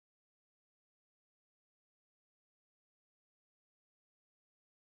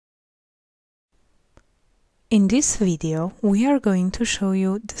In this video, we are going to show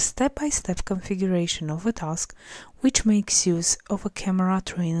you the step-by-step configuration of a task which makes use of a Camera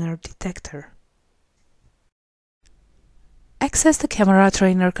Trainer Detector. Access the Camera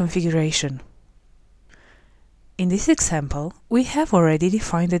Trainer configuration. In this example, we have already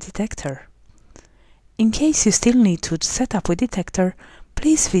defined a detector. In case you still need to set up a detector,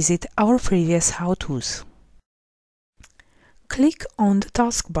 please visit our previous how-tos. Click on the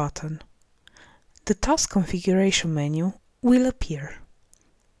Task button. The task configuration menu will appear.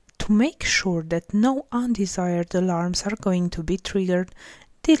 To make sure that no undesired alarms are going to be triggered,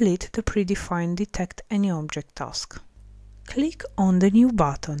 delete the predefined Detect Any Object task. Click on the New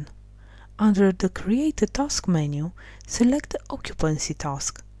button. Under the Create a Task menu, select the Occupancy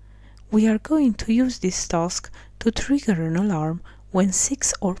task. We are going to use this task to trigger an alarm when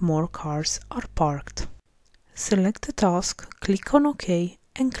 6 or more cars are parked. Select the task, click on OK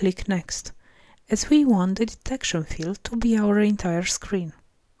and click Next, as we want the detection field to be our entire screen.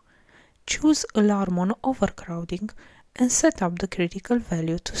 Choose Alarm on Overcrowding and set up the critical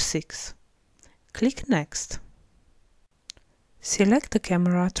value to 6. Click Next. Select the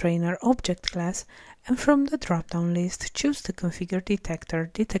Camera Trainer object class and from the drop-down list choose the Configure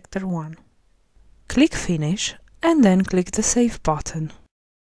Detector, Detector 1. Click Finish and then click the Save button.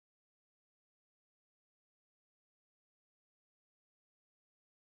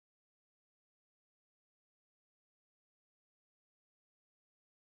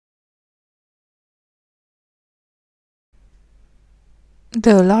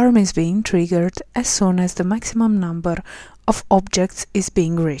 The alarm is being triggered as soon as the maximum number of objects is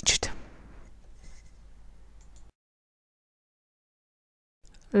being reached.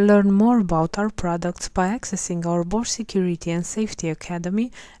 Learn more about our products by accessing our Bosch Security and Safety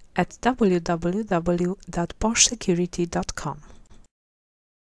Academy at www.boschsecurity.com.